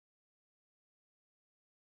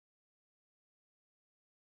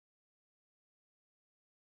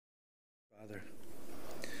Father.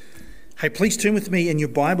 Hey, please turn with me in your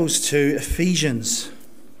Bibles to Ephesians,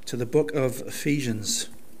 to the book of Ephesians.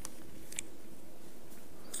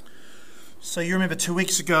 So you remember 2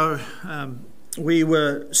 weeks ago, we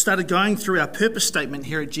started going through our purpose statement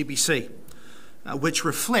here at GBC, which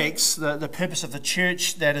reflects the purpose of the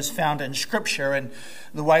church that is found in Scripture. And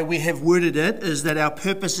the way we have worded it is that our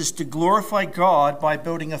purpose is to glorify God by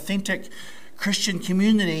building authentic Christian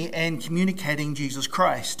community and communicating Jesus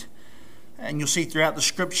Christ. And you'll see throughout the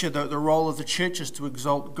Scripture that the role of the church is to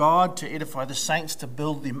exalt God, to edify the saints, to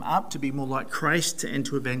build them up, to be more like Christ, and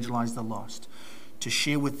to evangelize the lost, to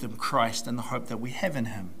share with them Christ and the hope that we have in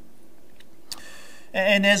Him.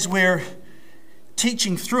 And as we're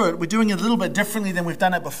teaching through it, we're doing it a little bit differently than we've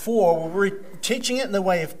done it before. We're teaching it in the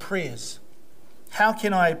way of prayers. How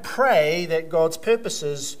can I pray that God's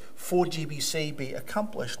purposes for GBC be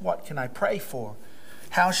accomplished? What can I pray for?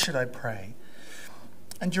 How should I pray?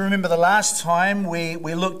 And do you remember the last time we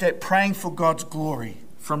looked at praying for God's glory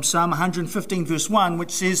from Psalm 115 verse 1,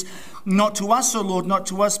 which says, "Not to us, O Lord, not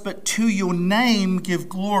to us, but to your name give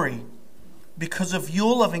glory, because of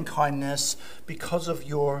your loving kindness, because of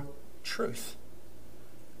your truth."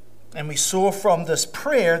 And we saw from this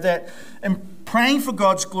prayer that in praying for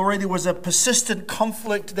God's glory, there was a persistent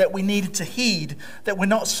conflict that we needed to heed, that we're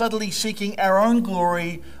not subtly seeking our own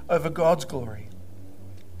glory over God's glory.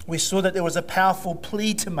 We saw that there was a powerful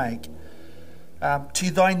plea to make.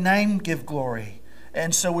 To thy name give glory.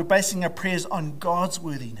 And so we're basing our prayers on God's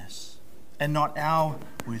worthiness and not our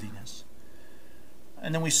worthiness.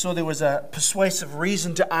 And then we saw there was a persuasive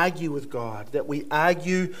reason to argue with God, that we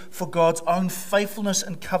argue for God's own faithfulness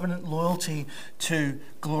and covenant loyalty to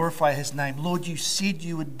glorify His name. Lord, you said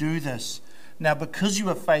you would do this. Now, because you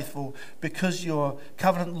are faithful, because your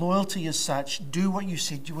covenant loyalty is such, do what you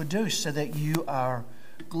said you would do so that you are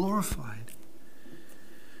glorified.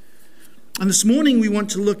 And this morning we want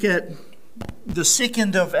to look at the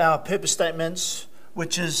second of our purpose statements,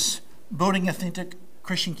 which is building authentic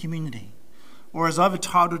Christian community. Or as I've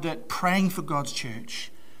titled it, praying for God's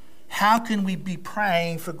church. How can we be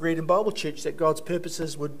praying for Great Bible Church that God's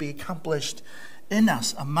purposes would be accomplished in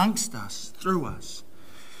us, amongst us, through us?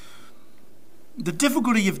 The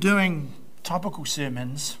difficulty of doing topical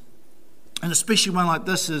sermons, and especially one like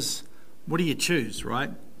this, is what do you choose,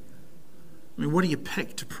 right? I mean, what do you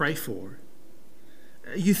pick to pray for?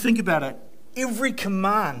 You think about it, every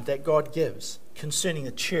command that God gives concerning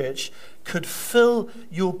the church could fill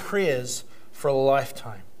your prayers for a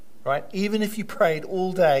lifetime, right? Even if you prayed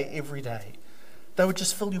all day, every day, they would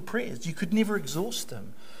just fill your prayers. You could never exhaust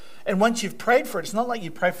them. And once you've prayed for it, it's not like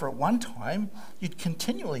you pray for it one time. You'd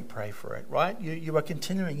continually pray for it, right? You are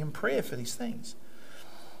continuing in prayer for these things.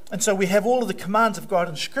 And so we have all of the commands of God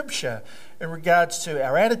in Scripture in regards to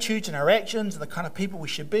our attitudes and our actions and the kind of people we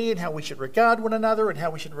should be and how we should regard one another and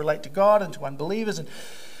how we should relate to God and to unbelievers. And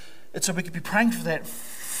so we could be praying for that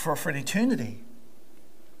for an eternity.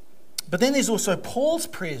 But then there's also Paul's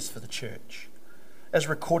prayers for the church as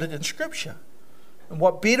recorded in Scripture. And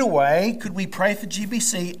what better way could we pray for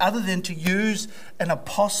GBC other than to use an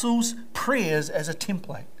apostle's prayers as a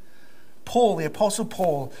template? Paul, the Apostle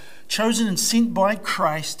Paul, chosen and sent by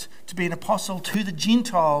Christ to be an apostle to the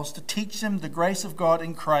Gentiles to teach them the grace of God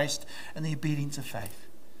in Christ and the obedience of faith.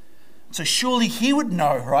 So surely he would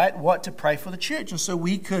know, right, what to pray for the church. And so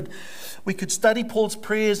we could study Paul's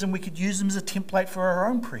prayers and we could use them as a template for our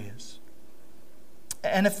own prayers.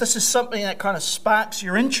 And if this is something that kind of sparks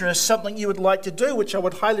your interest, something you would like to do, which I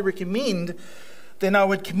would highly recommend, then I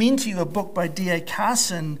would commend to you a book by D.A.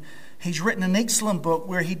 Carson. He's written an excellent book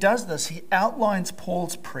where he does this. He outlines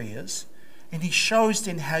Paul's prayers and he shows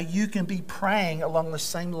then how you can be praying along the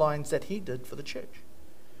same lines that he did for the church.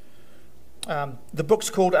 The book's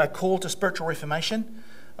called A Call to Spiritual Reformation.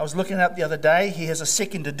 I was looking it up the other day. He has a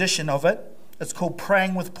second edition of it. It's called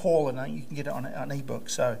Praying with Paul, and you can get it on an ebook.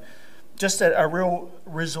 So just a real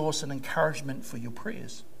resource and encouragement for your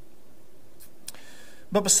prayers.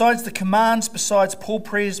 But besides the commands, besides Paul's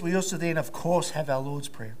prayers, we also then, of course, have our Lord's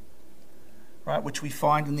Prayer, right, which we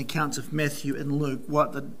find in the accounts of Matthew and Luke,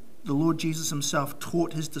 what the Lord Jesus himself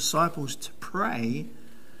taught his disciples to pray.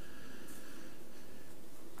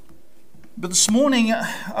 But this morning,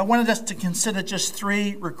 I wanted us to consider just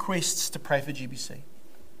 3 requests to pray for GBC.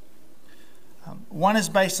 One is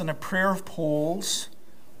based on a prayer of Paul's,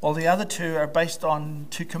 while the other 2 are based on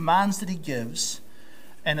 2 commands that he gives,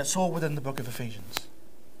 and it's all within the book of Ephesians.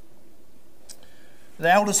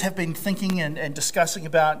 The elders have been thinking and discussing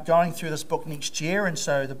about going through this book next year, and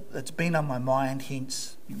so it's been on my mind,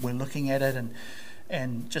 hence we're looking at it,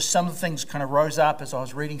 and just some of the things kind of rose up as I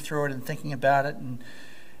was reading through it and thinking about it,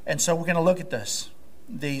 and so we're going to look at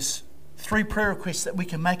these 3 prayer requests that we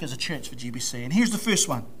can make as a church for GBC. And here's the first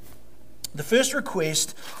one. The first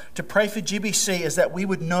request to pray for GBC is that we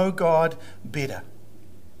would know God better.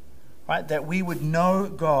 Right? That we would know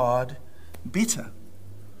God better.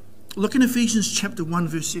 Look in Ephesians chapter 1,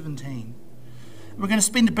 verse 17. We're going to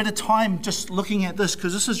spend a bit of time just looking at this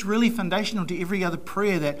because this is really foundational to every other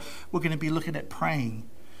prayer that we're going to be looking at praying.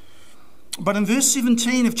 But in verse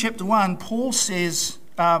 17 of chapter 1, Paul says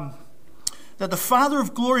that the Father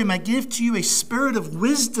of glory may give to you a spirit of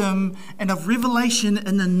wisdom and of revelation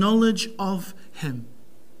in the knowledge of Him.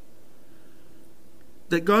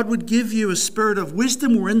 That God would give you a spirit of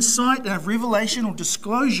wisdom or insight and of revelation or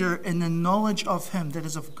disclosure in the knowledge of Him, that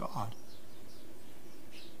is of God.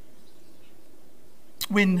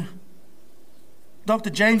 When Dr.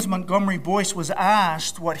 James Montgomery Boyce was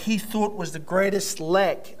asked what he thought was the greatest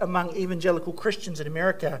lack among evangelical Christians in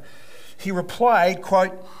America, he replied,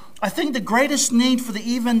 quote, "I think the greatest need for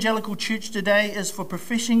the evangelical church today is for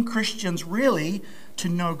professing Christians really to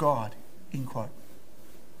know God," end quote.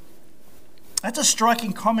 That's a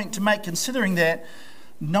striking comment to make, considering that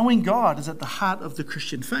knowing God is at the heart of the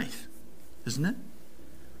Christian faith, isn't it?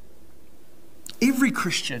 Every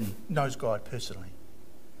Christian knows God personally.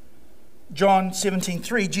 John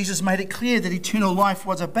 17:3, Jesus made it clear that eternal life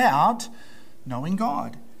was about knowing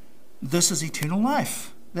God. This is eternal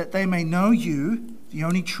life, that they may know you, the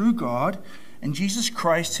only true God, and Jesus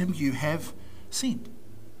Christ, whom you have sent.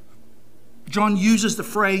 John uses the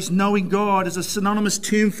phrase knowing God as a synonymous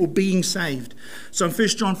term for being saved. So in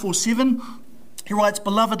 1 John 4:7, he writes,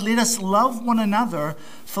 "Beloved, let us love one another,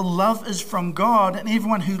 for love is from God, and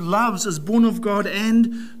everyone who loves is born of God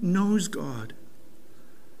and knows God."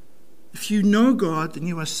 If you know God, then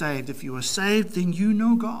you are saved. If you are saved, then you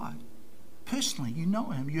know God. Personally, you know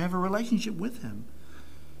Him. You have a relationship with Him.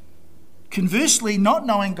 Conversely, not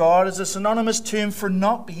knowing God is a synonymous term for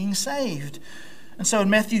not being saved. And so in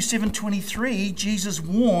Matthew 7:23, Jesus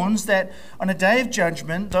warns that on a day of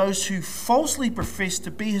judgment, those who falsely profess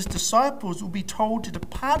to be His disciples will be told to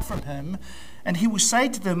depart from Him, and He will say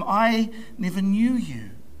to them, "I never knew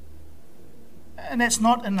you." And that's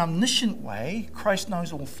not an omniscient way. Christ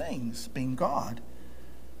knows all things, being God.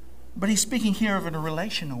 But He's speaking here of in a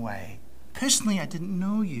relational way. Personally, I didn't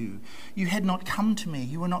know you. You had not come to me.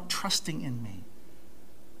 You were not trusting in me.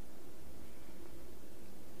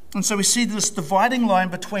 And so we see this dividing line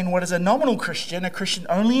between what is a nominal Christian, a Christian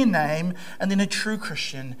only in name, and then a true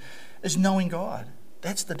Christian is knowing God.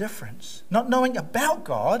 That's the difference. Not knowing about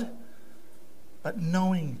God, but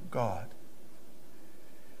knowing God.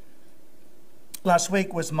 Last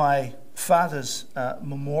week was my father's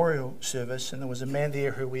memorial service, and there was a man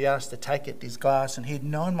there who we asked to take it, his glass, and he'd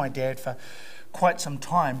known my dad for quite some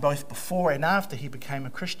time, both before and after he became a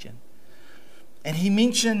Christian. And he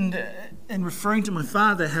mentioned, in referring to my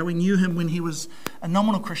father, how he knew him when he was a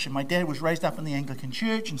nominal Christian. My dad was raised up in the Anglican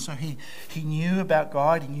Church, and so he knew about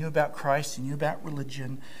God, he knew about Christ, he knew about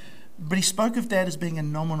religion. But he spoke of Dad as being a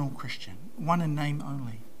nominal Christian, one in name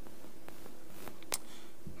only.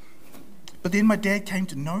 But then my dad came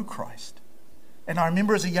to know Christ. And I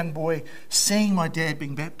remember as a young boy seeing my dad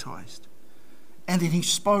being baptized. And then he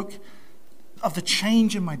spoke of the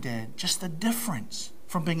change in my dad, just the difference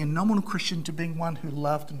from being a nominal Christian to being one who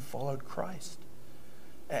loved and followed Christ.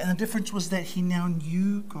 And the difference was that he now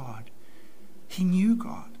knew God. He knew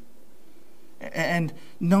God. And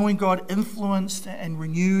knowing God influenced and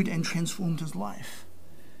renewed and transformed his life.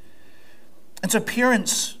 And so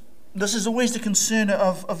parents, this is always the concern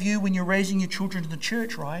of you when you're raising your children in the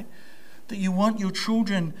church, right? That you want your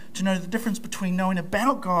children to know the difference between knowing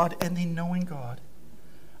about God and then knowing God.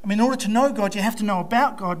 I mean, in order to know God, you have to know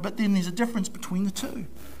about God, but then there's a difference between the two.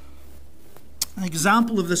 An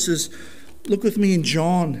example of this is, look with me in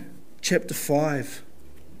John chapter 5.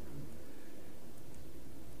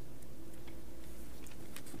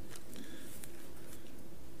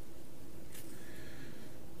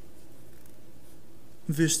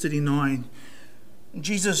 Verse 39,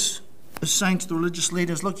 Jesus is saying to the religious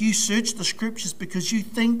leaders, look, you search the scriptures because you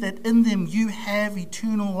think that in them you have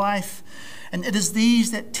eternal life, and it is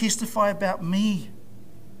these that testify about me.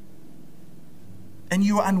 And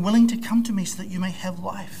you are unwilling to come to me so that you may have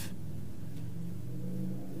life.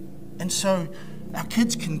 And so our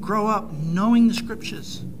kids can grow up knowing the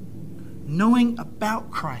scriptures, knowing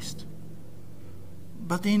about Christ.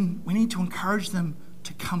 But then we need to encourage them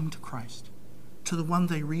to come to Christ, to the one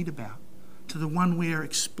they read about, to the one we are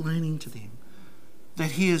explaining to them,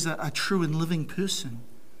 that he is a true and living person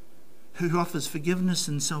who offers forgiveness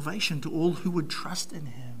and salvation to all who would trust in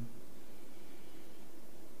him.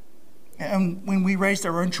 And when we raised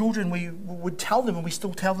our own children, we would tell them, and we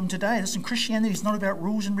still tell them today, listen, Christianity is not about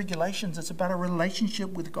rules and regulations. It's about a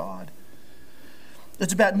relationship with God.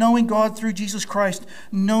 It's about knowing God through Jesus Christ,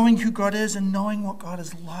 knowing who God is and knowing what God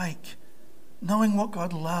is like, knowing what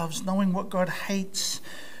God loves, knowing what God hates.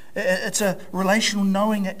 It's a relational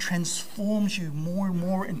knowing that transforms you more and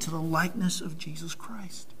more into the likeness of Jesus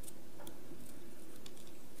Christ.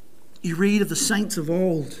 You read of the saints of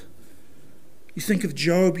old. You think of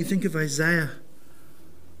Job, you think of Isaiah.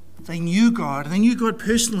 They knew God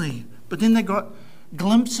personally, but then they got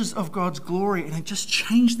glimpses of God's glory and it just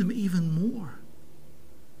changed them even more.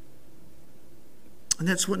 And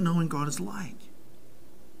that's what knowing God is like.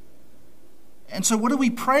 And so what are we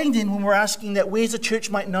praying then when we're asking that we as a church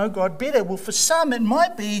might know God better? Well, for some it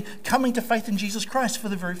might be coming to faith in Jesus Christ for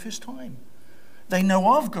the very first time. They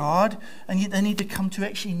know of God, and yet they need to come to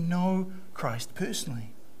actually know Christ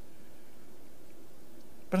personally.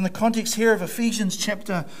 But in the context here of Ephesians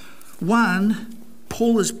chapter 1,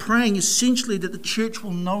 Paul is praying essentially that the church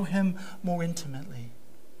will know him more intimately.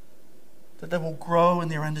 That they will grow in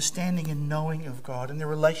their understanding and knowing of God and their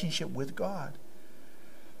relationship with God.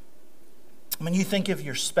 When you think of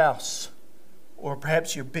your spouse or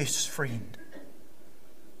perhaps your best friend,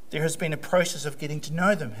 there has been a process of getting to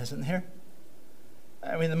know them, hasn't there?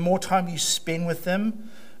 I mean, the more time you spend with them,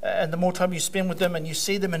 and the more time you spend with them and you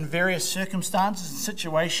see them in various circumstances and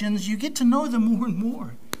situations, you get to know them more and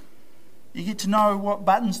more. You get to know what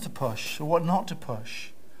buttons to push or what not to push.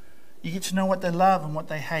 You get to know what they love and what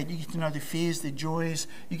they hate. You get to know their fears, their joys.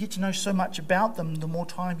 You get to know so much about them the more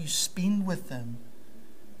time you spend with them.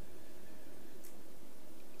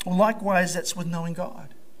 Well, likewise, that's with knowing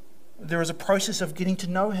God. There is a process of getting to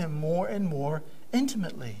know him more and more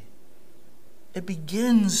intimately. It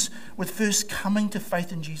begins with first coming to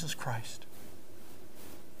faith in Jesus Christ.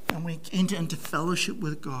 And we enter into fellowship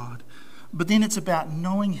with God. But then it's about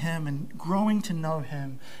knowing him and growing to know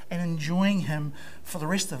him and enjoying him for the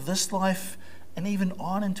rest of this life and even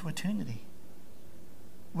on into eternity.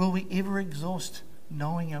 Will we ever exhaust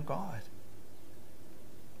knowing our God?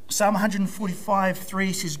 Psalm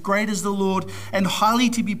 145:3 says, "Great is the Lord and highly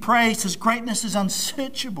to be praised. His greatness is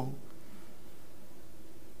unsearchable."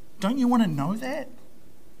 Don't you want to know that?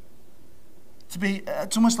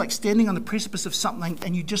 It's almost like standing on the precipice of something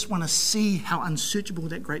and you just want to see how unsearchable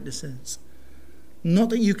that greatness is. Not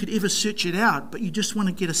that you could ever search it out, but you just want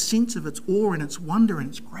to get a sense of its awe and its wonder and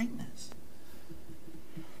its greatness.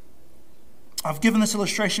 I've given this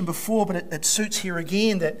illustration before, but it suits here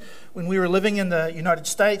again, that when we were living in the United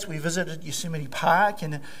States, we visited Yosemite Park,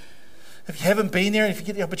 and if you haven't been there, and if you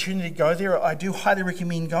get the opportunity to go there, I do highly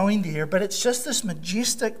recommend going there. But it's just this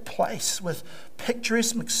majestic place with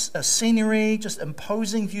picturesque scenery, just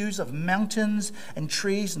imposing views of mountains and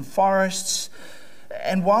trees and forests.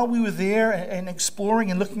 And while we were there and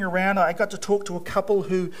exploring and looking around, I got to talk to a couple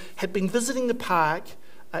who had been visiting the park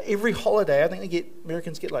every holiday. I think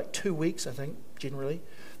Americans get like 2 weeks, I think, generally,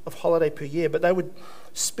 of holiday per year. But they would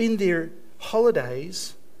spend their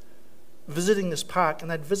holidays visiting this park, and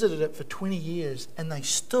they'd visited it for 20 years, and they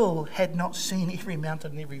still had not seen every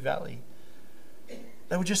mountain and every valley.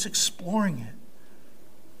 They were just exploring it.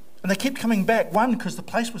 And they kept coming back, one, because the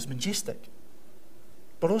place was majestic,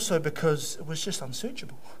 but also because it was just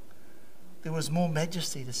unsearchable. There was more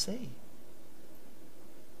majesty to see.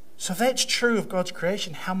 So if that's true of God's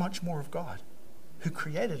creation, how much more of God, who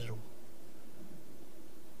created it all?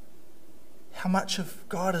 How much of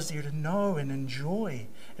God is there to know and enjoy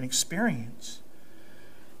and experience?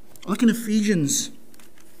 Look in Ephesians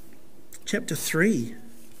chapter 3.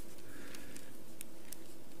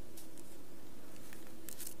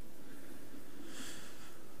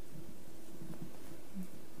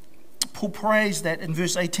 Paul prays that in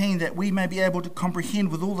verse 18 that we may be able to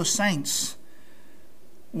comprehend with all the saints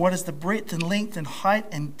what is the breadth and length and height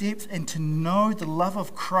and depth, and to know the love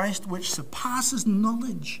of Christ which surpasses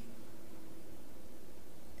knowledge.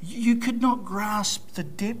 You could not grasp the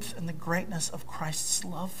depth and the greatness of Christ's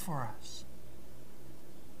love for us.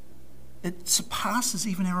 It surpasses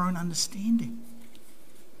even our own understanding.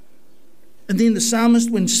 And then the psalmist,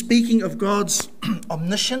 when speaking of God's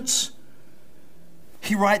omniscience,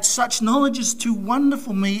 he writes, "Such knowledge is too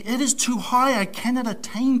wonderful for me. It is too high. I cannot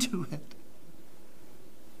attain to it."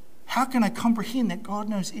 How can I comprehend that God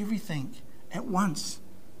knows everything at once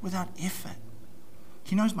without effort?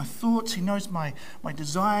 He knows my thoughts. He knows my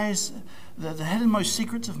desires, the hiddenmost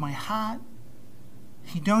secrets of my heart.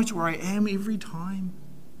 He knows where I am every time.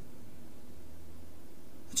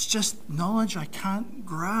 It's just knowledge I can't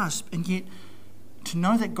grasp. And yet, to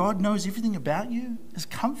know that God knows everything about you is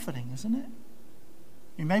comforting, isn't it?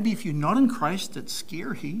 And maybe if you're not in Christ, it's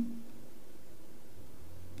scary.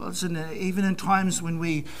 But listen, even in times when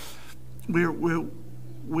we're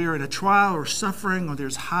in a trial or suffering or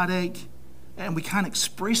there's heartache and we can't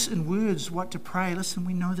express in words what to pray, listen,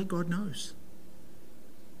 we know that God knows.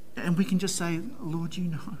 And we can just say, Lord, you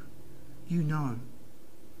know,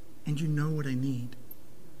 and you know what I need.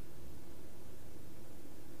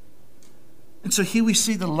 And so here we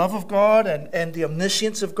see the love of God and the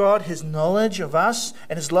omniscience of God, his knowledge of us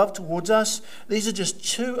and his love towards us. These are just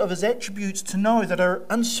two of his attributes to know that are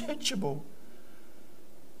unsearchable.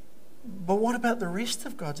 But what about the rest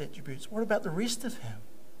of God's attributes? What about the rest of him,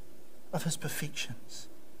 of his perfections?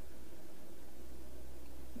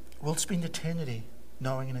 We'll spend eternity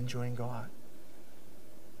knowing and enjoying God.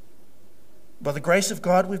 By the grace of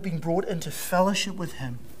God, we've been brought into fellowship with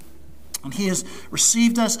him. And he has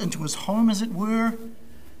received us into his home, as it were,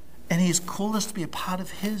 and he has called us to be a part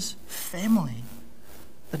of his family,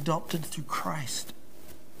 adopted through Christ.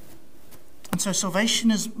 And so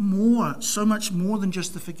salvation is more, so much more than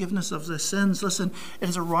just the forgiveness of their sins. Listen, it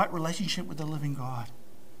is a right relationship with the living God.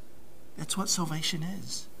 That's what salvation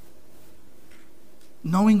is.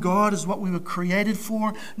 Knowing God is what we were created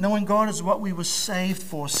for. Knowing God is what we were saved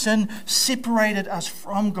for. Sin separated us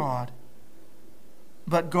from God.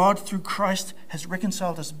 But God, through Christ, has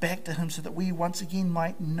reconciled us back to him so that we once again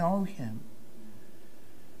might know him.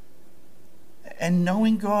 And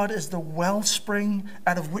knowing God is the wellspring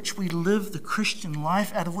out of which we live the Christian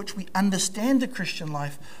life, out of which we understand the Christian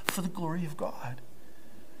life for the glory of God.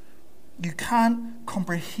 You can't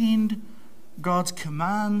comprehend God's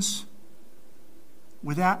commands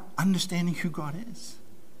without understanding who God is.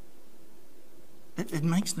 It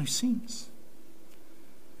makes no sense.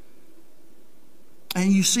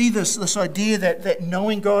 And you see this idea that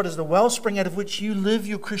knowing God is the wellspring out of which you live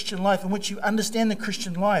your Christian life, in which you understand the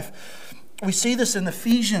Christian life. We see this in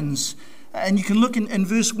Ephesians, and you can look in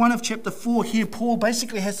verse 1 of chapter 4 here. Paul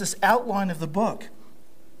basically has this outline of the book.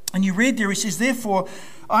 And you read there, he says, "Therefore,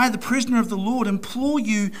 I, the prisoner of the Lord, implore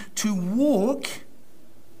you to walk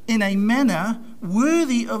in a manner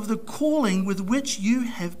worthy of the calling with which you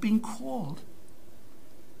have been called."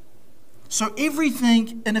 So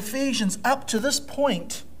everything in Ephesians up to this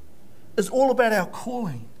point is all about our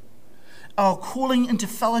calling into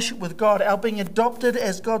fellowship with God, our being adopted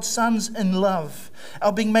as God's sons in love,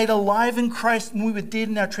 our being made alive in Christ when we were dead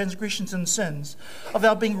in our transgressions and sins, of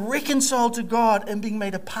our being reconciled to God and being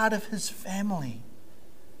made a part of his family.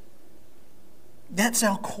 That's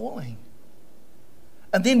our calling.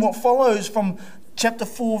 And then what follows from chapter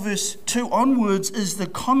 4, verse 2 onwards is the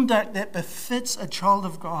conduct that befits a child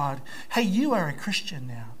of God. Hey, you are a Christian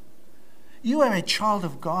now. You are a child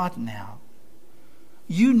of God now.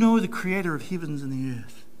 You know the creator of heavens and the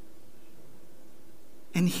earth.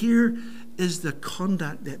 And here is the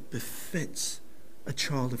conduct that befits a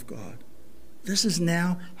child of God. This is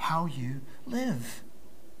now how you live.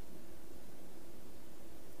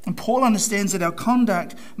 And Paul understands that our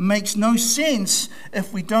conduct makes no sense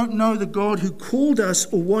if we don't know the God who called us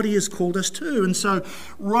or what he has called us to. And so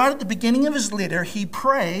right at the beginning of his letter, he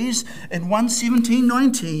prays in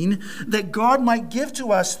 1:17-19 that God might give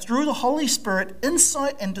to us through the Holy Spirit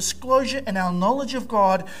insight and disclosure in our knowledge of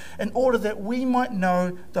God, in order that we might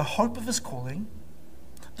know the hope of his calling,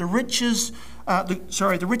 the riches of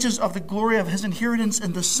the glory of his inheritance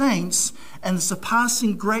in the saints, and the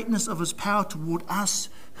surpassing greatness of his power toward us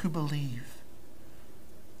who believe.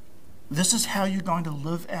 This is how you're going to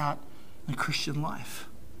live out the Christian life.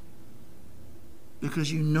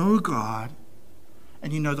 Because you know God,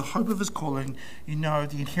 and you know the hope of his calling, you know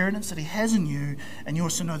the inheritance that he has in you, and you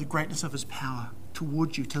also know the greatness of his power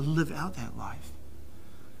toward you to live out that life.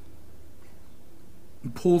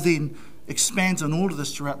 And Paul then expands on all of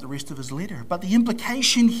this throughout the rest of his letter. But the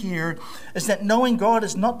implication here is that knowing God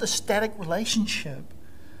is not the static relationship,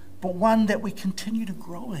 but one that we continue to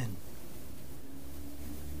grow in.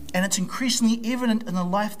 And it's increasingly evident in the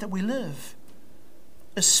life that we live,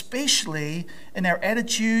 especially in our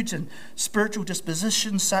attitudes and spiritual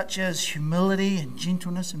dispositions such as humility and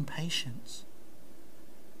gentleness and patience.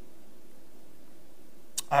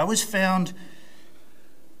 I always found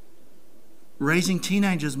raising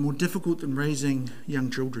teenagers more difficult than raising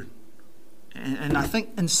young children. And I think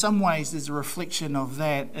in some ways there's a reflection of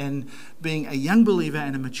that in being a young believer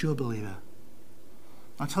and a mature believer.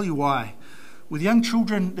 I'll tell you why. With young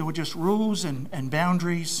children, there were just rules and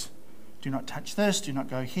boundaries. Do not touch this, do not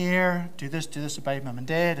go here, do this, obey mum and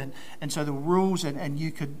dad. And so there were rules and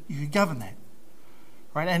you could govern that.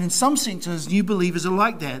 Right? And in some senses, new believers are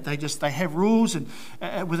like that. They have rules and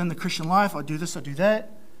within the Christian life, I do this, I do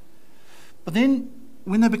that. But then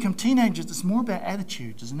when they become teenagers, it's more about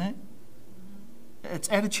attitudes, isn't it? It's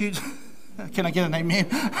attitudes. Can I get an amen?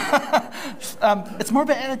 It's more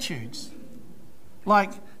about attitudes.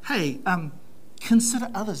 Like, hey, consider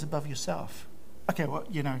others above yourself. Okay, well,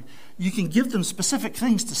 you can give them specific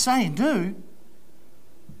things to say and do,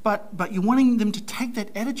 but you're wanting them to take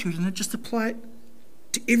that attitude and just apply it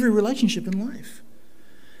to every relationship in life.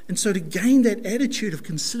 And so to gain that attitude of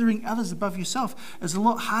considering others above yourself is a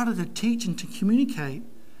lot harder to teach and to communicate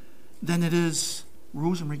than it is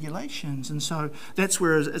rules and regulations. And so that's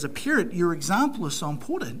where, as a parent, your example is so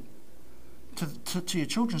important to your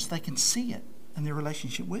children so they can see it in their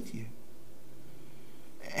relationship with you.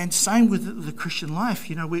 And same with the Christian life.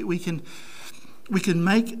 We can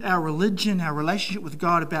make our religion, our relationship with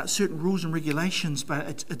God about certain rules and regulations,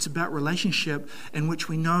 but it's about relationship in which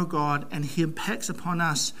we know God and He impacts upon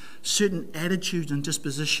us certain attitudes and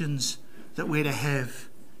dispositions that we're to have: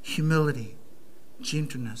 humility,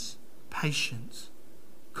 gentleness, patience,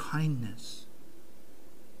 kindness.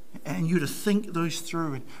 And you're to think those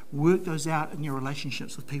through and work those out in your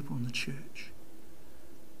relationships with people in the church.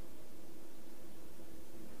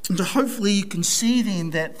 And so hopefully you can see then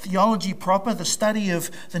that theology proper, the study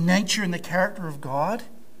of the nature and the character of God,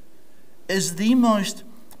 is the most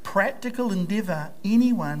practical endeavour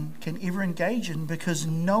anyone can ever engage in, because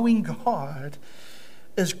knowing God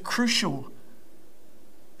is crucial.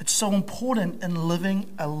 It's so important in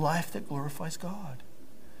living a life that glorifies God,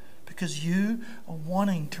 because you are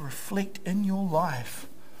wanting to reflect in your life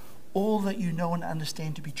all that you know and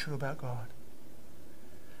understand to be true about God.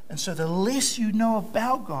 And so the less you know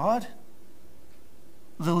about God,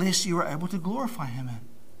 the less you are able to glorify Him in.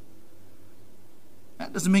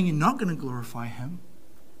 That doesn't mean you're not going to glorify Him,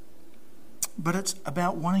 but it's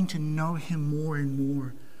about wanting to know Him more and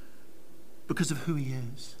more because of who He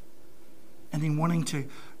is, and then wanting to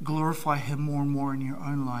glorify Him more and more in your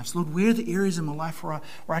own lives. Lord, where are the areas in my life where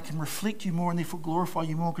I can reflect You more and therefore glorify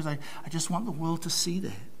You more, because I just want the world to see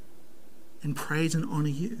that and praise and honour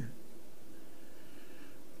You.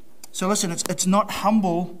 So listen, it's not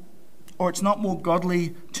humble, or it's not more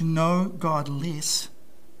godly to know God less.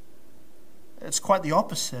 It's quite the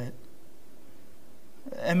opposite.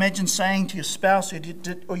 Imagine saying to your spouse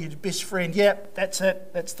or your best friend, "Yep, that's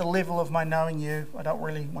it. That's the level of my knowing You. I don't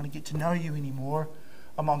really want to get to know you anymore.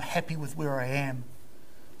 I'm happy with where I am.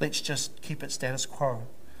 Let's just keep it status quo."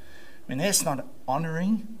 I mean, that's not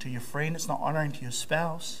honouring to your friend. It's not honouring to your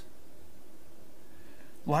spouse.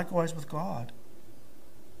 Likewise with God.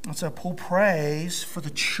 And so Paul prays for the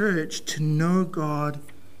church to know God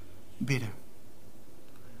better.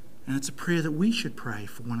 And it's a prayer that we should pray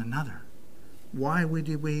for one another. Why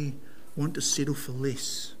do we want to settle for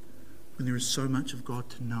less when there is so much of God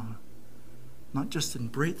to know? Not just in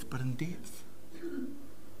breadth, but in depth.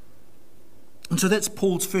 And so that's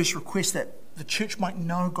Paul's first request, that the church might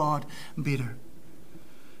know God better.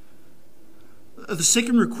 The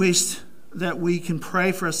second request that we can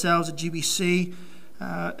pray for ourselves at GBC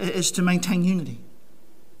is to maintain unity.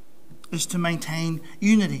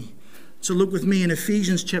 So look with me in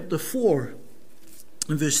Ephesians chapter 4,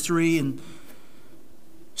 in verse 3 and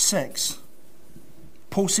 6.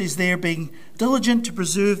 Paul says there, being diligent to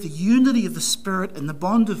preserve the unity of the Spirit in the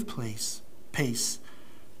bond of peace.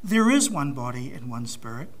 There is one body and one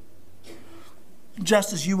Spirit,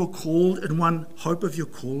 just as you were called in one hope of your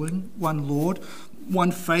calling, one Lord,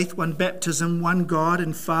 one faith, one baptism, one God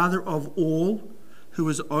and Father of all, who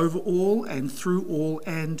is over all and through all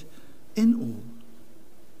and in all.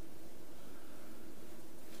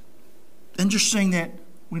 Interesting that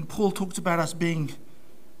when Paul talks about us being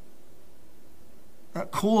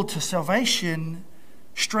called to salvation,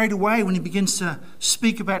 straight away when he begins to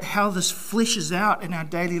speak about how this fleshes out in our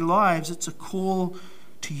daily lives, it's a call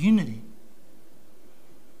to unity.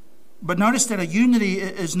 But notice that a unity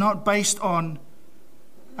is not based on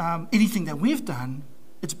anything that we've done.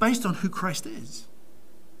 It's based on who Christ is.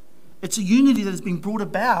 It's a unity that has been brought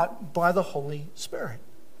about by the Holy Spirit.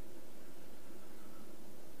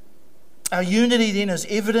 Our unity then is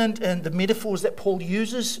evident in the metaphors that Paul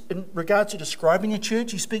uses in regard to describing a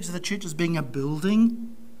church. He speaks of the church as being a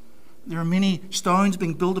building. There are many stones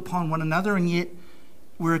being built upon one another, and yet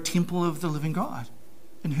we're a temple of the living God,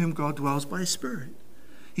 in whom God dwells by His Spirit.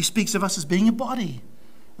 He speaks of us as being a body.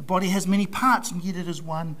 The body has many parts, and yet it is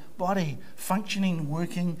one body, functioning and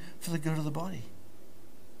working for the good of the body.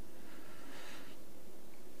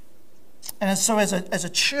 And so as a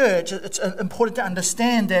church, it's important to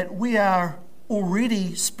understand that we are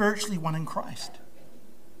already spiritually one in Christ.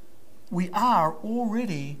 We are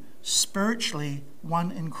already spiritually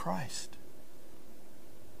one in Christ.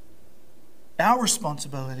 Our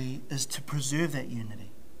responsibility is to preserve that unity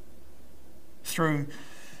through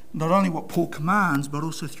not only what Paul commands, but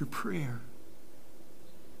also through prayer.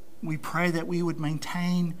 We pray that we would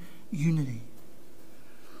maintain unity.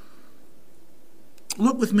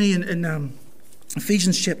 Look with me in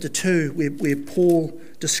Ephesians chapter 2, where Paul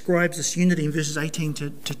describes this unity in verses 18 to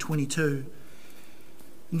 22.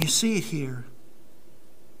 And you see it here.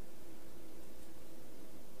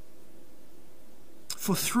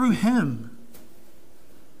 For through him,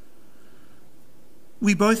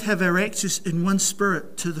 we both have our access in one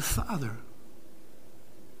Spirit to the Father.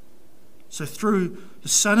 So through the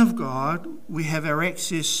Son of God, we have our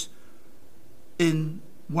access in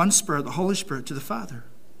one Spirit, the Holy Spirit, to the Father.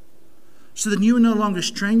 So that you are no longer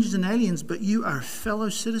strangers and aliens, but you are fellow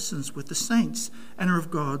citizens with the saints and are of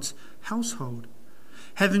God's household,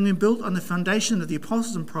 having been built on the foundation of the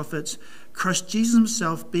apostles and prophets, Christ Jesus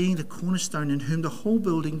himself being the cornerstone, in whom the whole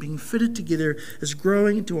building being fitted together is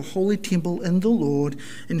growing into a holy temple in the Lord,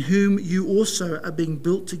 in whom you also are being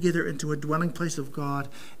built together into a dwelling place of God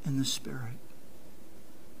in the Spirit.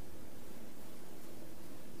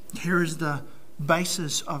 Here is the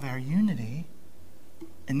basis of our unity,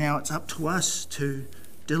 and now it's up to us to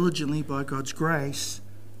diligently, by God's grace,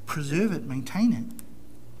 preserve it, maintain it.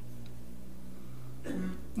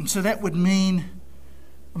 And so that would mean,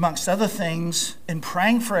 amongst other things, in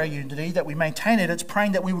praying for our unity, that we maintain it, it's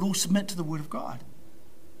praying that we would all submit to the Word of God.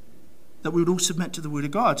 That we would all submit to the Word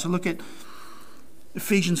of God. So look at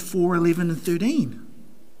Ephesians 4:11 and 13.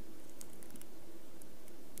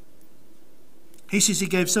 He says he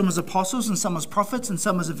gave some as apostles and some as prophets and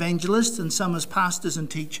some as evangelists and some as pastors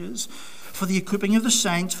and teachers for the equipping of the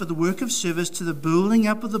saints, for the work of service, to the building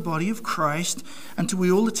up of the body of Christ, until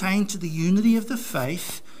we all attain to the unity of the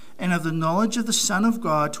faith and of the knowledge of the Son of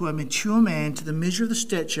God, to a mature man, to the measure of the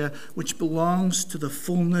stature which belongs to the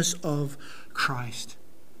fullness of Christ.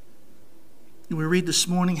 And we read this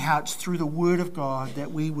morning how it's through the Word of God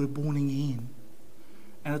that we were born again.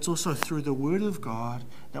 And it's also through the Word of God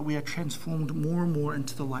that we are transformed more and more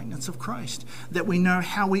into the likeness of Christ. That we know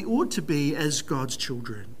how we ought to be as God's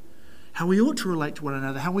children. How we ought to relate to one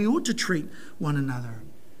another. How we ought to treat one another.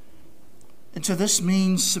 And so this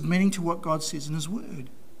means submitting to what God says in His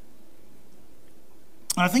Word.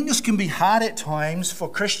 And I think this can be hard at times for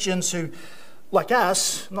Christians who, like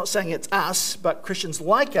us, I'm not saying it's us, but Christians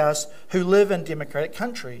like us who live in democratic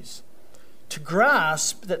countries, to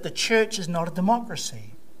grasp that the church is not a democracy.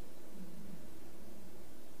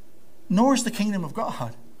 Nor is the kingdom of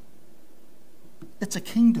God. It's a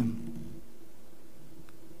kingdom.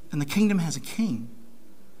 And the kingdom has a king,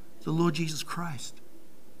 the Lord Jesus Christ.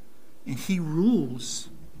 And He rules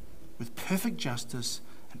with perfect justice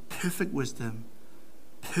and perfect wisdom,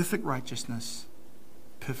 perfect righteousness,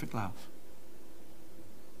 perfect love.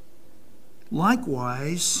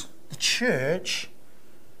 Likewise, the church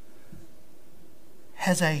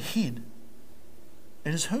has a head.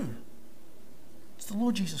 It is who? It's the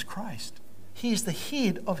Lord Jesus Christ. He is the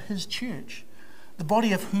head of His church, the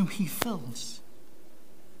body of whom He fills.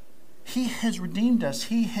 He has redeemed us.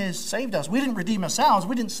 He has saved us. We didn't redeem ourselves.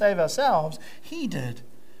 We didn't save ourselves. He did.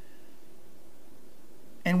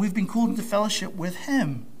 And we've been called into fellowship with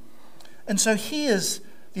Him. And so He is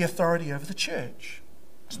the authority over the church.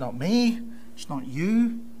 It's not me. It's not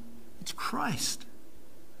you. It's Christ.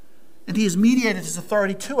 And He has mediated His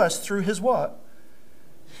authority to us through His what?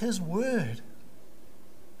 His Word.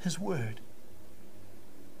 His Word.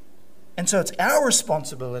 And so it's our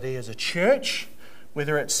responsibility as a church,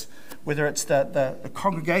 whether it's the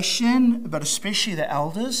congregation, but especially the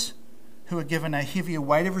elders, who are given a heavier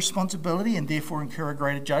weight of responsibility and therefore incur a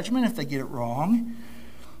greater judgment if they get it wrong.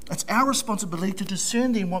 It's our responsibility to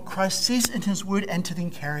discern then what Christ says in His Word and to then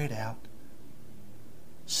carry it out.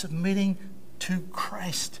 Submitting to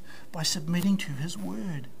Christ by submitting to His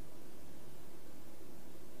Word.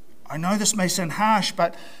 I know this may sound harsh,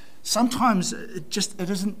 but sometimes it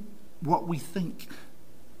isn't what we think.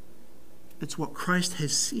 It's what Christ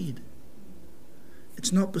has said.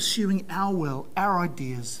 It's not pursuing our will, our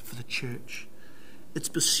ideas for the church. It's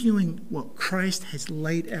pursuing what Christ has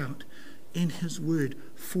laid out in His Word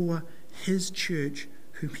for His church,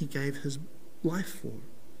 whom He gave His life for.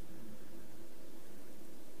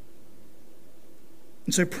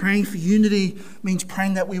 And so praying for unity means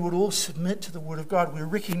praying that we would all submit to the Word of God. We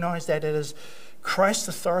recognize that it is Christ's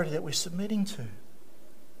authority that we're submitting to.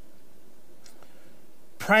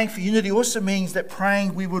 Praying for unity also means that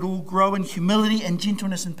praying we would all grow in humility and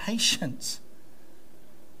gentleness and patience.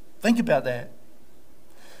 Think about that.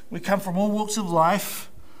 We come from all walks of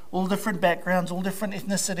life, all different backgrounds, all different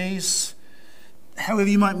ethnicities, however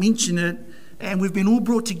you might mention it, And we've been all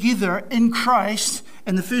brought together in Christ.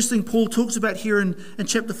 And the first thing Paul talks about here in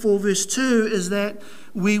chapter 4, verse 2, is that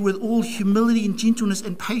we, with all humility and gentleness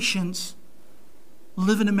and patience,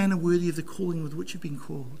 live in a manner worthy of the calling with which you've been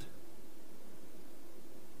called.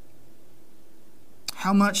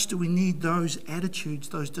 How much do we need those attitudes,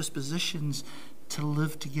 those dispositions to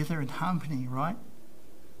live together in harmony, right?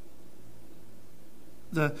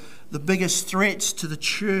 The biggest threats to the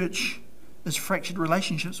church is fractured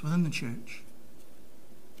relationships within the church.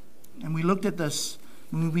 And we looked at this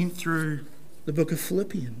when we went through the book of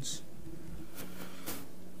Philippians.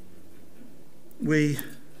 We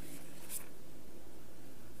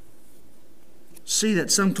see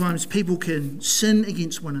that sometimes people can sin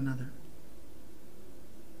against one another.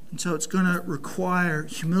 And so it's going to require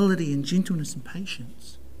humility and gentleness and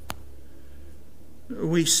patience.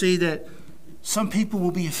 We see that some people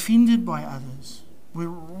will be offended by others,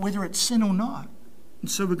 whether it's sin or not. And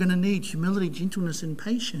so we're going to need humility, gentleness, and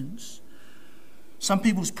patience. Some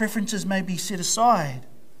people's preferences may be set aside.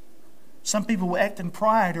 Some people will act in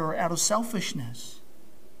pride or out of selfishness.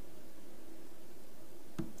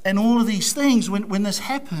 And all of these things, when this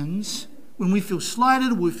happens, when we feel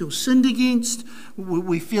slighted, we feel sinned against,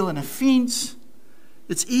 we feel an offence,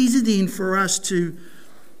 it's easy then for us to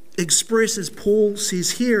express, as Paul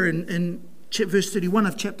says here in verse 31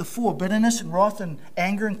 of chapter 4, bitterness and wrath and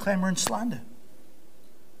anger and clamour and slander.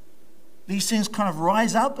 These things kind of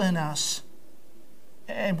rise up in us,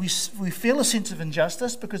 and we feel a sense of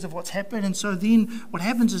injustice because of what's happened. And so then what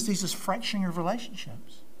happens is there's this fracturing of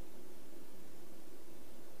relationships.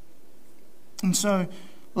 And so,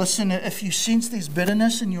 listen, if you sense there's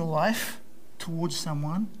bitterness in your life towards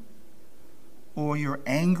someone, or you're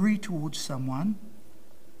angry towards someone,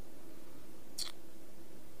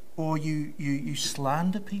 or you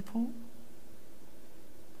slander people,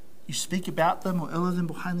 you speak about them or ill of them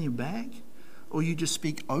behind their back, or you just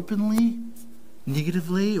speak openly,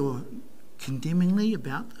 negatively or condemningly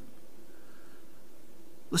about them.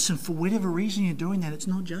 Listen, for whatever reason you're doing that, it's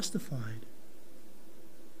not justified.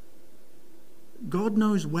 God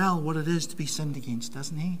knows well what it is to be sinned against,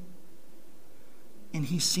 doesn't he? And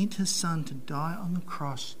he sent his Son to die on the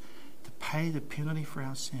cross to pay the penalty for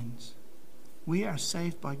our sins. We are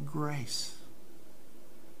saved by grace.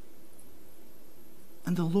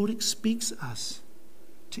 And the Lord expects us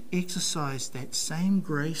to exercise that same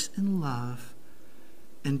grace and love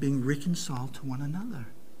in being reconciled to one another.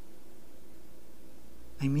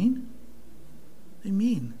 Amen?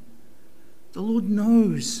 Amen. The Lord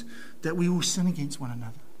knows that we will sin against one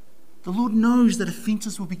another. The Lord knows that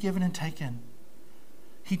offences will be given and taken.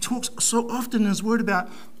 He talks so often in his word about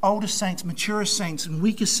older saints, mature saints, and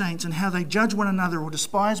weaker saints, and how they judge one another or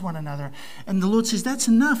despise one another. And the Lord says, that's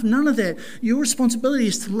enough. None of that. Your responsibility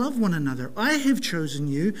is to love one another. I have chosen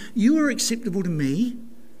you. You are acceptable to me.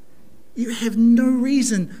 You have no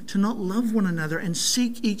reason to not love one another and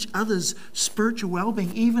seek each other's spiritual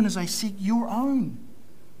well-being, even as I seek your own.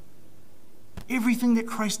 Everything that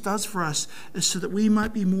Christ does for us is so that we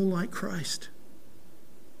might be more like Christ.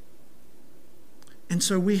 And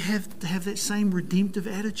so we have to have that same redemptive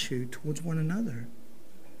attitude towards one another.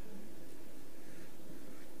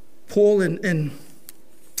 Paul in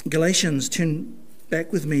Galatians, turn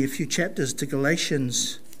back with me a few chapters to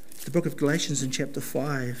Galatians, the book of Galatians in chapter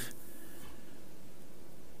 5.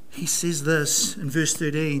 He says this in verse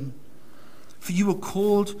 13, "For you were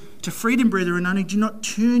called to freedom, brethren, only do not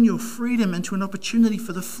turn your freedom into an opportunity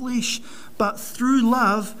for the flesh, but through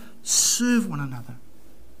love serve one another.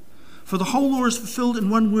 For the whole law is fulfilled in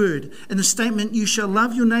one word, in the statement, you shall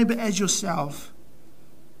love your neighbour as yourself.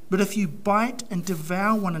 But if you bite and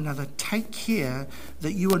devour one another, take care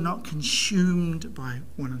that you are not consumed by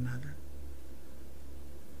one another."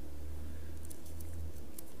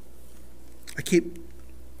 I keep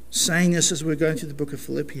saying this as we're going through the book of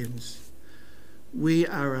Philippians. We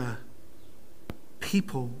are a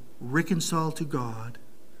people reconciled to God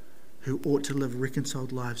who ought to live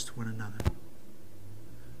reconciled lives to one another.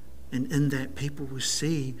 And in that, people will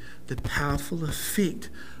see the powerful effect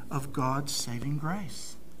of God's saving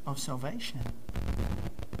grace, of salvation.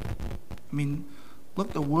 I mean,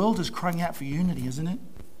 look, the world is crying out for unity, isn't it?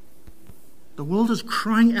 The world is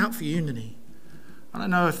crying out for unity. I don't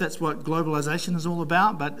know if that's what globalization is all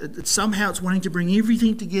about, but somehow it's wanting to bring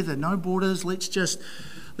everything together. No borders, let's just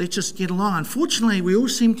get along. Unfortunately, we all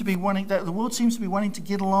seem to be wanting, the world seems to be wanting to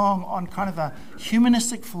get along on kind of a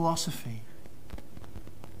humanistic philosophy.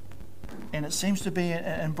 And it seems to be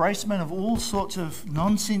an embracement of all sorts of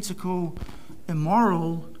nonsensical,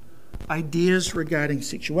 immoral ideas regarding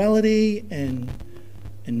sexuality and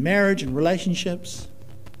marriage and relationships.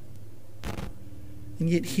 And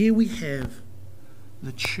yet here we have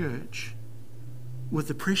the church with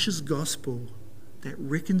the precious gospel that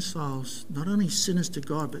reconciles not only sinners to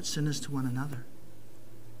God, but sinners to one another.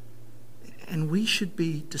 And we should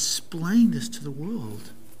be displaying this to the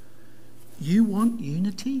world. You want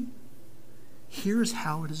unity? Here is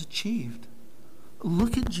how it is achieved.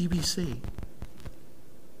 Look at GBC.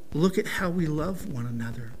 Look at how we love one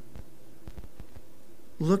another.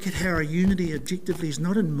 Look at how our unity objectively is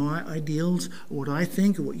not in my ideals or what I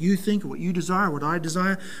think or what you desire, what I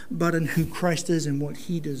desire, but in who Christ is and what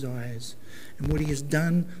he desires and what he has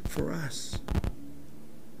done for us.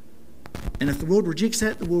 And if the world rejects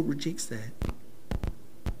that, the world rejects that.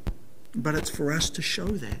 But it's for us to show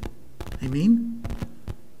that. Amen?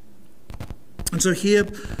 And so here,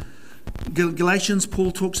 Galatians,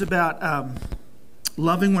 Paul talks about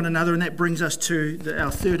loving one another, and that brings us to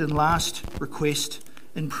our third and last request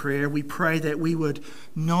in prayer. We pray that we would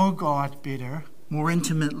know God better, more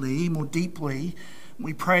intimately, more deeply.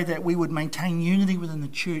 We pray that we would maintain unity within the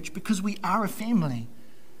church because we are a family.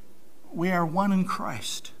 We are one in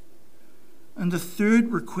Christ. And the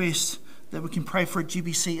third request that we can pray for at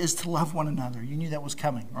GBC is to love one another. You knew that was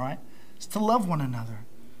coming, right? It's to love one another.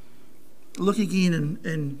 Look again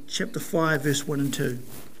in chapter 5, verse 1 and 2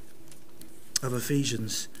 of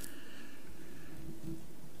Ephesians.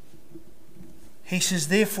 He says,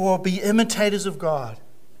 therefore, be imitators of God.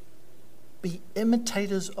 Be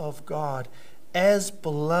imitators of God as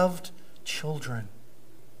beloved children.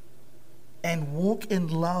 And walk in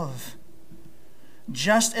love,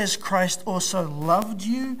 just as Christ also loved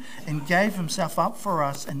you and gave himself up for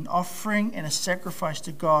us, an offering and a sacrifice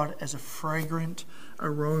to God as a fragrant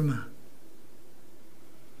aroma.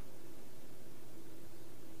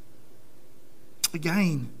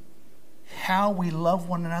 Again, how we love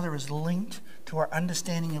one another is linked to our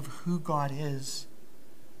understanding of who God is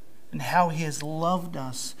and how he has loved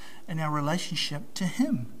us in our relationship to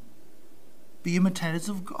him. Be imitators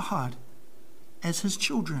of God as his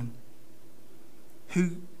children,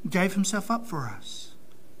 who gave himself up for us,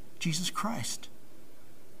 Jesus Christ,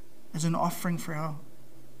 as an offering for our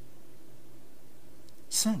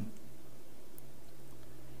sin.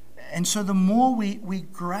 And so the more we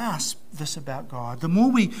grasp this about God, the more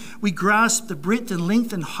we grasp the breadth and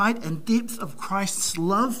length and height and depth of Christ's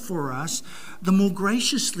love for us, the more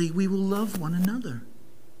graciously we will love one another.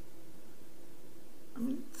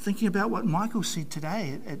 I'm thinking about what Michael said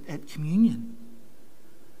today at communion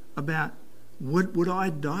about would I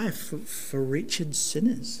die for wretched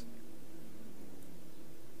sinners?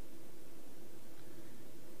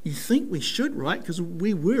 You think we should, right? Because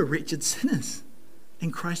we were wretched sinners.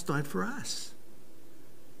 And Christ died for us.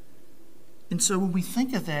 And so when we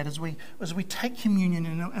think of that, as we take communion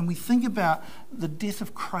and we think about the death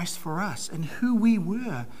of Christ for us and who we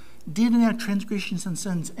were, dead in our transgressions and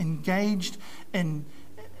sins, engaged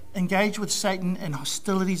with Satan and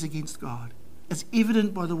hostilities against God, as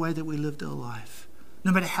evident by the way that we lived our life,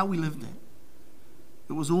 no matter how we lived it.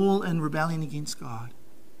 It was all in rebellion against God.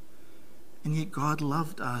 And yet God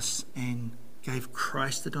loved us and gave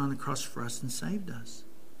Christ to die on the cross for us and saved us.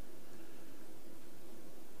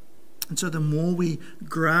 And so the more we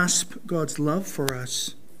grasp God's love for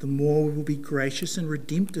us, the more we will be gracious and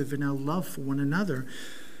redemptive in our love for one another.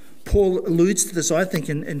 Paul alludes to this, I think,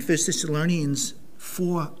 in 1 Thessalonians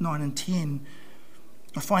 4, 9 and 10.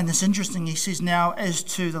 I find this interesting. He says, now as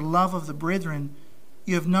to the love of the brethren,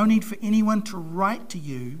 you have no need for anyone to write to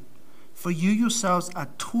you, for you yourselves are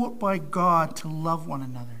taught by God to love one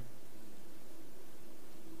another.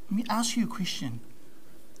 Let me ask you a question.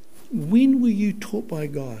 When were you taught by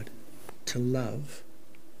God to love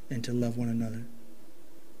and to love one another?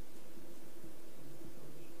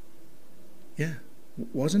 Yeah.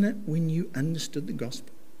 Wasn't it when you understood the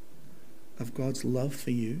gospel of God's love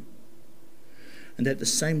for you? And that the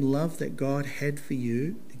same love that God had for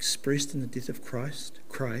you, expressed in the death of Christ,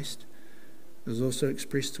 was also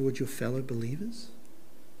expressed towards your fellow believers?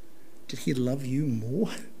 Did he love you more?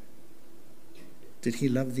 Did he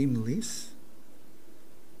love them less?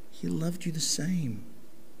 He loved you the same.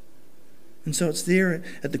 And so it's there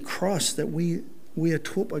at the cross that we are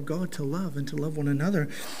taught by God to love and to love one another.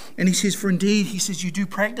 And he says, for indeed, he says, you do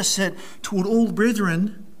practice it toward all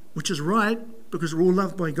brethren, which is right, because we're all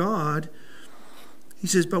loved by God. He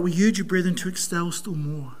says, but we urge you, brethren, to excel still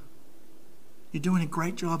more. You're doing a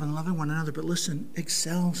great job in loving one another, but listen,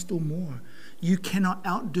 excel still more. You cannot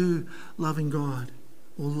outdo loving God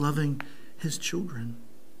or loving his children.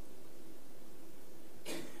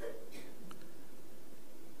 In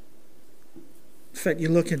fact, you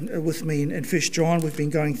look with me in 1 John, we've been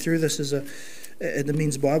going through this as at the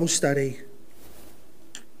men's Bible study.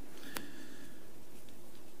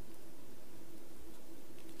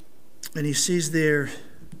 And he says there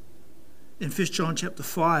in 1 John chapter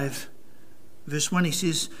 5, verse 1, he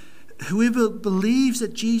says, whoever believes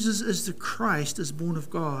that Jesus is the Christ is born of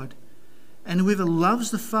God, and whoever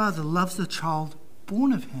loves the Father loves the child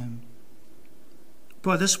born of him.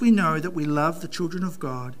 By this we know that we love the children of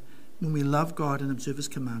God, when we love God and observe his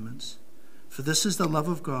commandments. For this is the love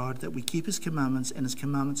of God, that we keep his commandments, and his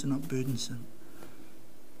commandments are not burdensome.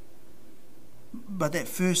 But that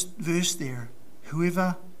first verse there,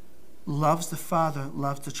 whoever loves the Father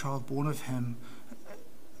loves the child born of him.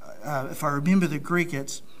 If I remember the Greek,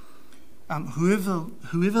 it's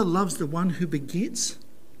whoever loves the one who begets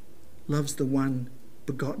loves the one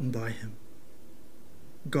begotten by him.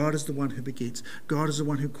 God is the one who begets. God is the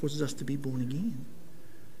one who causes us to be born again.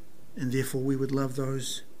 And therefore we would love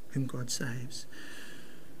those whom God saves.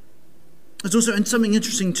 There's also something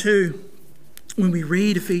interesting too when we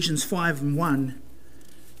read Ephesians 5 and 1,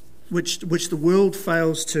 which the world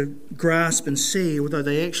fails to grasp and see, although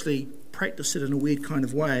they actually practice it in a weird kind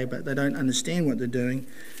of way, but they don't understand what they're doing.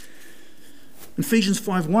 In Ephesians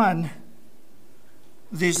 5:1,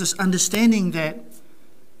 there's this understanding that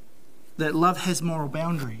love has moral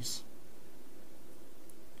boundaries.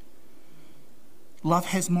 Love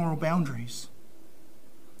has moral boundaries.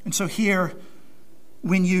 And so here,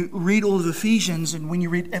 when you read all of Ephesians, and when you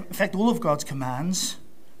read, in fact, all of God's commands,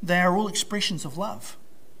 they are all expressions of love.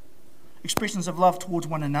 Expressions of love towards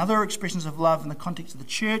one another, expressions of love in the context of the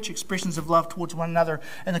church, expressions of love towards one another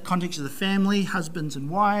in the context of the family, husbands and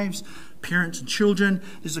wives, parents and children.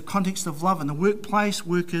 There's a context of love in the workplace,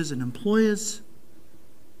 workers and employers.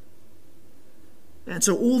 And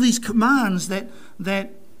so all these commands that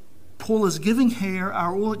Paul is giving here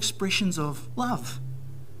are all expressions of love.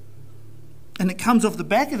 And it comes off the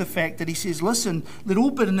back of the fact that he says, listen, let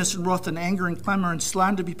all bitterness and wrath and anger and clamour and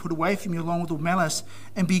slander be put away from you along with all malice,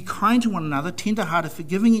 and be kind to one another, tender-hearted,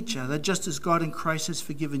 forgiving each other, just as God in Christ has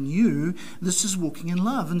forgiven you. This is walking in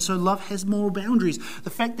love. And so love has moral boundaries.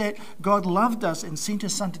 The fact that God loved us and sent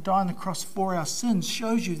his son to die on the cross for our sins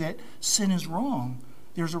shows you that sin is wrong.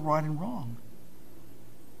 There's a right and wrong.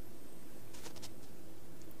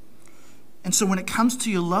 And so when it comes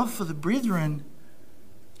to your love for the brethren,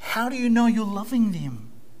 how do you know you're loving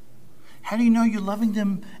them? How do you know you're loving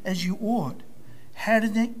them as you ought? How do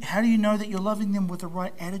you know that you're loving them with the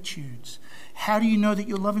right attitudes? How do you know that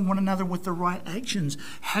you're loving one another with the right actions?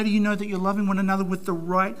 How do you know that you're loving one another with the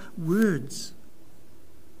right words?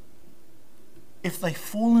 If they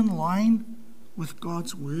fall in line with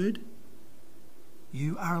God's word,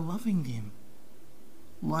 you are loving them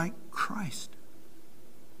like Christ.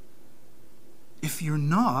 If you're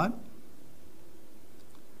not,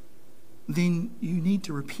 then you need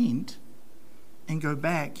to repent and go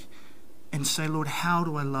back and say, Lord, how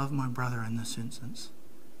do I love my brother in this instance?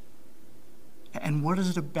 And what is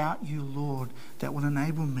it about you, Lord, that will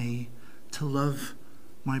enable me to love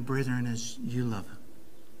my brethren as you love them?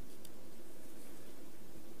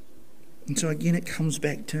 And so again, it comes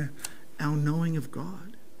back to our knowing of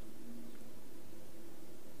God.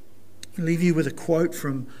 I'll leave you with a quote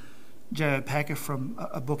from J.I. Packer from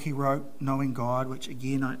a book he wrote, Knowing God, which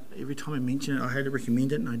again, every time I mention it, I had to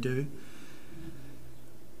recommend it, and I do.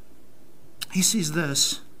 He says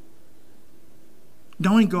this: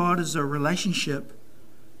 knowing God is a relationship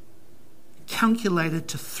calculated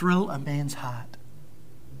to thrill a man's heart.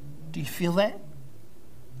 Do you feel that?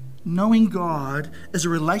 Knowing God is a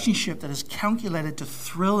relationship that is calculated to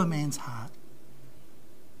thrill a man's heart.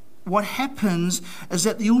 What happens is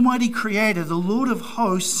that the Almighty Creator, the Lord of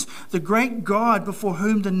hosts, the great God before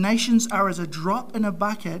whom the nations are as a drop in a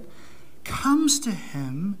bucket, comes to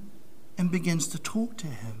him and begins to talk to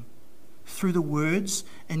him through the words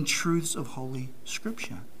and truths of Holy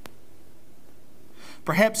Scripture.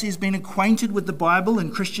 Perhaps he has been acquainted with the Bible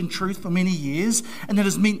and Christian truth for many years, and it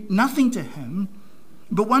has meant nothing to him.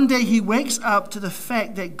 But one day he wakes up to the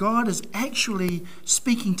fact that God is actually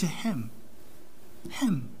speaking to him,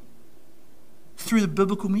 through the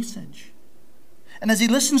biblical message. And as he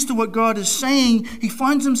listens to what God is saying, he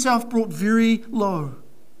finds himself brought very low.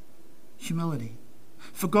 Humility.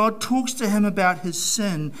 For God talks to him about his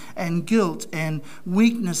sin and guilt and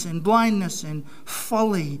weakness and blindness and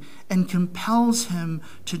folly, and compels him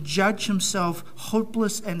to judge himself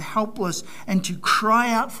hopeless and helpless and to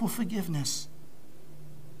cry out for forgiveness.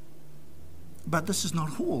 But this is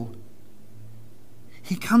not all.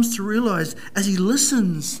 He comes to realize as he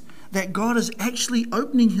listens that God is actually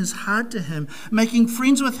opening his heart to him, making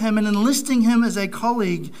friends with him and enlisting him as a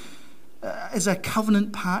colleague, as a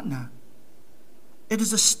covenant partner. It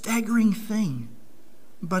is a staggering thing,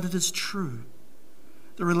 but it is true.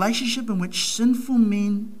 The relationship in which sinful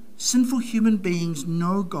men sinful human beings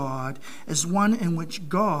know God as one in which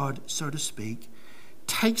God, so to speak,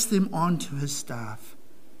 takes them on to his staff,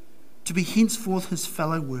 to be henceforth his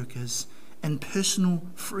fellow workers and personal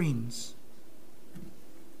friends.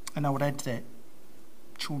 And I would add to that,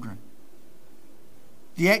 children.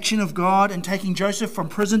 The action of God in taking Joseph from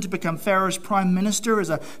prison to become Pharaoh's prime minister is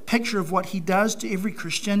a picture of what he does to every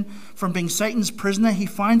Christian. From being Satan's prisoner, he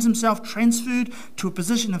finds himself transferred to a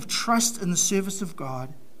position of trust in the service of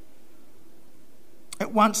God.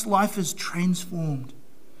 At once, life is transformed.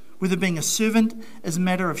 Whether being a servant is a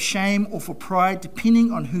matter of shame or for pride,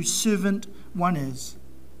 depending on whose servant one is.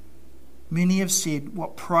 Many have said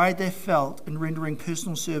what pride they felt in rendering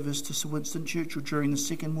personal service to Sir Winston Churchill during the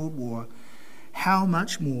Second World War. How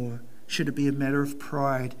much more should it be a matter of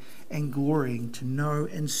pride and glorying to know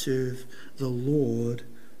and serve the Lord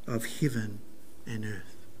of heaven and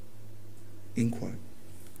earth? End quote.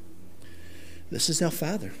 This is our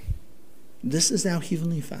Father. This is our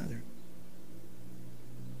Heavenly Father.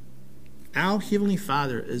 Our Heavenly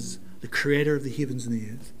Father is the creator of the heavens and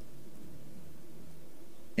the earth.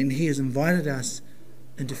 And he has invited us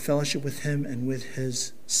into fellowship with him and with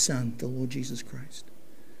his Son, the Lord Jesus Christ.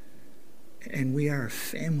 And we are a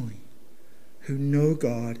family who know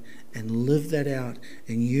God and live that out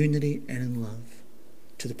in unity and in love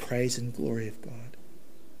to the praise and glory of God.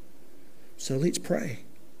 So let's pray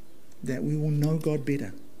that we will know God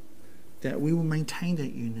better, that we will maintain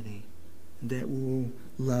that unity, and that we will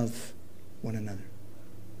love one another.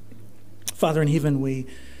 Father in heaven, we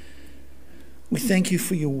thank you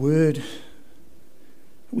for your word.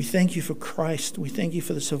 We thank you for Christ. We thank you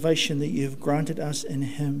for the salvation that you have granted us in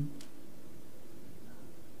him.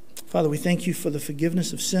 Father, we thank you for the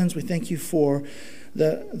forgiveness of sins. We thank you for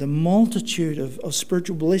the multitude of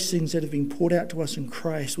spiritual blessings that have been poured out to us in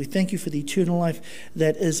Christ. We thank you for the eternal life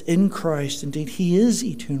that is in Christ. Indeed, he is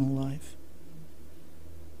eternal life.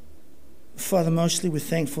 Father, mostly we're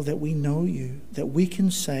thankful that we know you, that we can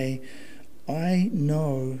say, I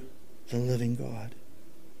know the living God.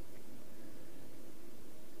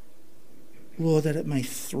 Lord, that it may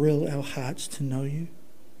thrill our hearts to know you.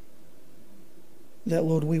 That,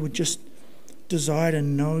 Lord, we would just desire to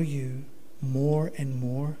know you more and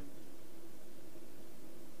more.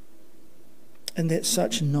 And that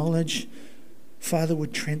such knowledge, Father,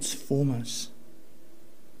 would transform us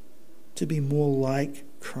to be more like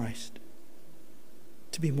Christ,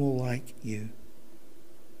 to be more like you.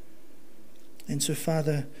 And so,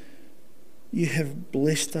 Father, you have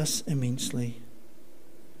blessed us immensely.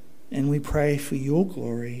 And we pray for your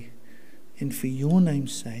glory and for your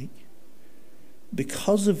name's sake,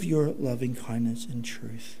 because of your loving kindness and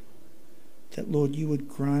truth, that, Lord, you would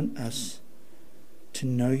grant us to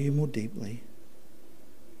know you more deeply,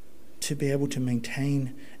 to be able to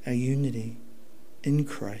maintain our unity in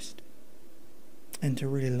Christ, and to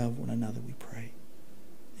really love one another, we pray.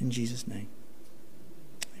 In Jesus' name.